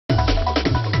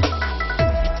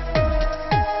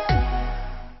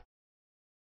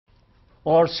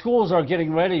Well, our schools are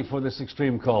getting ready for this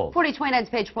extreme cold. 4029's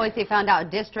Paige Poise found out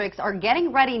districts are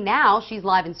getting ready now. She's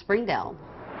live in Springdale.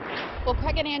 Well,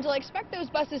 Craig and Angela, expect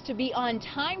those buses to be on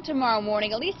time tomorrow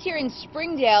morning, at least here in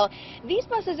Springdale. These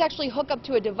buses actually hook up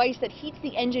to a device that heats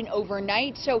the engine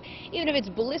overnight, so even if it's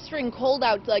blistering cold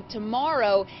out like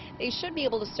tomorrow, they should be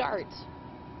able to start.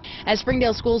 As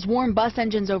Springdale schools warm bus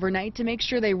engines overnight to make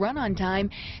sure they run on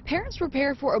time, parents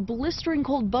prepare for a blistering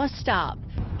cold bus stop.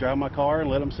 Drive my car and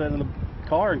let them sit in the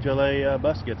car until a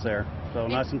bus gets there, so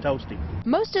nice and toasty.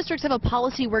 Most districts have a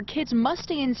policy where kids must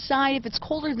stay inside if it's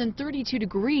colder than 32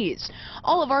 degrees.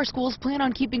 All of our schools plan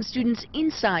on keeping students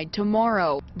inside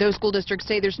tomorrow. Those school districts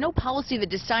say there's no policy that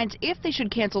decides if they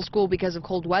should cancel school because of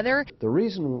cold weather. The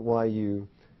reason why you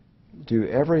do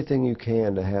everything you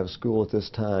can to have school at this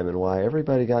time and why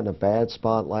everybody got in a bad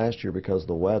spot last year because of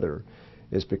the weather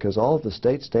is because all of the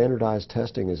state standardized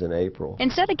testing is in April.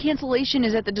 Instead, a cancellation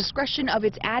is at the discretion of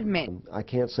its admin. I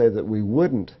can't say that we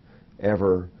wouldn't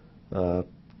ever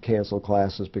cancel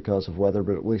classes because of weather,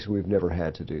 but at least we've never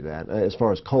had to do that as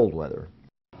far as cold weather.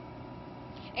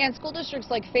 And school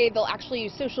districts like Fayetteville actually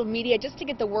use social media just to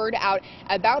get the word out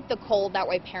about the cold. That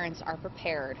way parents are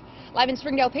prepared. Live in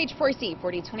Springdale, Paige Poise,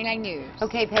 4029 News.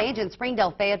 Okay, Paige, in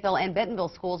Springdale, Fayetteville, and Bentonville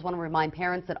schools want to remind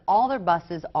parents that all their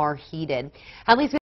buses are heated. At least